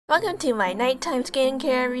Welcome to my nighttime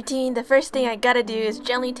skincare routine. The first thing I gotta do is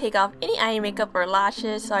gently take off any eye makeup or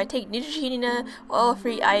lashes. So I take Neutrogena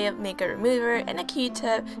oil-free eye makeup remover and a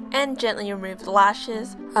Q-tip and gently remove the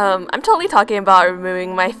lashes. I'm totally talking about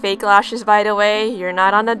removing my fake lashes, by the way. You're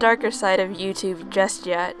not on the darker side of YouTube just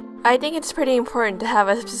yet. I think it's pretty important to have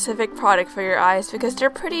a specific product for your eyes because they're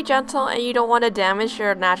pretty gentle and you don't want to damage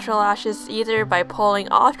your natural lashes either by pulling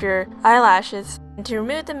off your eyelashes. And to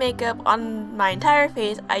remove the makeup on my entire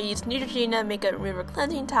face, I use Neutrogena Makeup Remover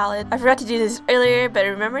Cleansing Towelette. I forgot to do this earlier, but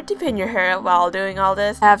remember to pin your hair up while doing all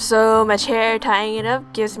this. I have so much hair, tying it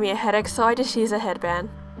up gives me a headache, so I just use a headband.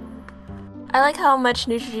 I like how much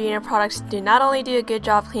Neutrogena products do not only do a good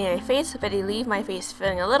job cleaning my face, but they leave my face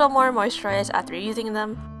feeling a little more moisturized after using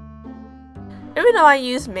them. Even though I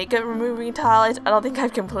use makeup removing towelettes, I don't think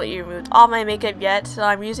I've completely removed all my makeup yet, so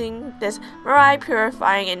I'm using this Mirai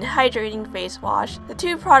Purifying and Hydrating Face Wash. The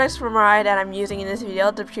two products from Mirai that I'm using in this video,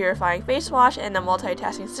 the Purifying Face Wash and the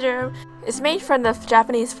Multitasking Serum, is made from the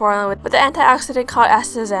Japanese formula with the antioxidant called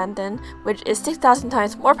astaxanthin, which is 6,000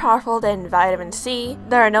 times more powerful than vitamin C.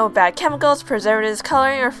 There are no bad chemicals, preservatives,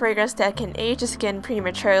 coloring, or fragrance that can age the skin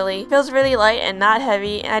prematurely. It feels really light and not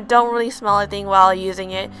heavy, and I don't really smell anything while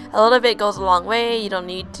using it. A little bit goes a long way, you don't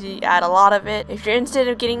need to add a lot of it. If you're interested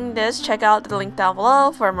in getting this, check out the link down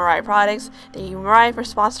below for Mirai products. Thank you Mirai for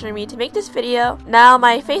sponsoring me to make this video. Now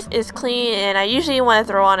my face is clean and I usually want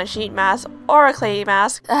to throw on a sheet mask or a clay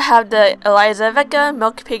mask. I have the Eliza Vecca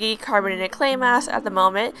Milk Piggy Carbonated Clay Mask at the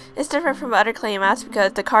moment. It's different from other clay masks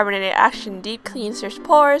because the carbonated action deep cleans your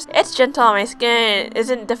pores. It's gentle on my skin and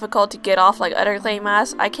isn't difficult to get off like other clay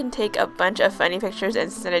masks. I can take a bunch of funny pictures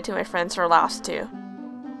and send it to my friends for laughs too.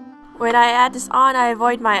 When I add this on, I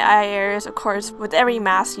avoid my eye areas. Of course, with every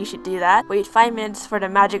mask you should do that. Wait 5 minutes for the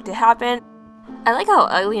magic to happen. I like how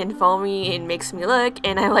ugly and foamy it makes me look,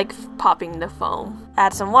 and I like popping the foam.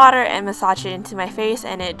 Add some water and massage it into my face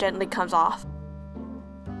and it gently comes off.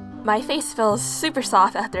 My face feels super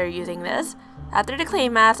soft after using this. After the clay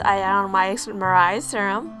mask, I add on my Mirai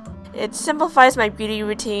Serum. It simplifies my beauty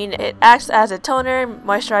routine. It acts as a toner,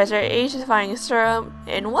 moisturizer, age-defying serum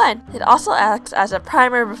in one. It also acts as a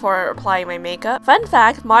primer before applying my makeup. Fun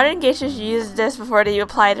fact, modern geishas use this before they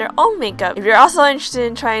apply their own makeup. If you're also interested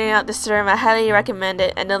in trying out the serum, I highly recommend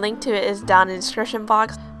it, and the link to it is down in the description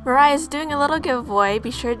box. Mirai is doing a little giveaway. Be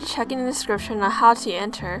sure to check in the description on how to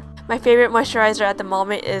enter. My favorite moisturizer at the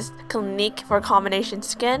moment is Clinique for combination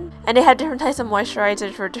skin, and they have different types of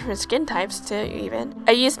moisturizers for different skin types too even.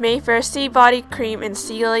 I use Mayfair Sea Body Cream and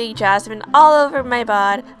Sealy Jasmine all over my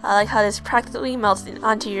bod. I like how this practically melts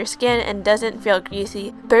onto your skin and doesn't feel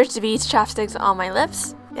greasy. Birch Beads chapsticks on my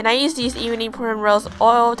lips. And I use these evening primrose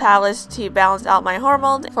oil tablets to balance out my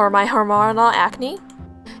hormones for my hormonal acne.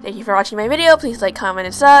 Thank you for watching my video. Please like, comment,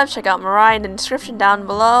 and sub. Check out Mirai in the description down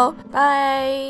below. Bye!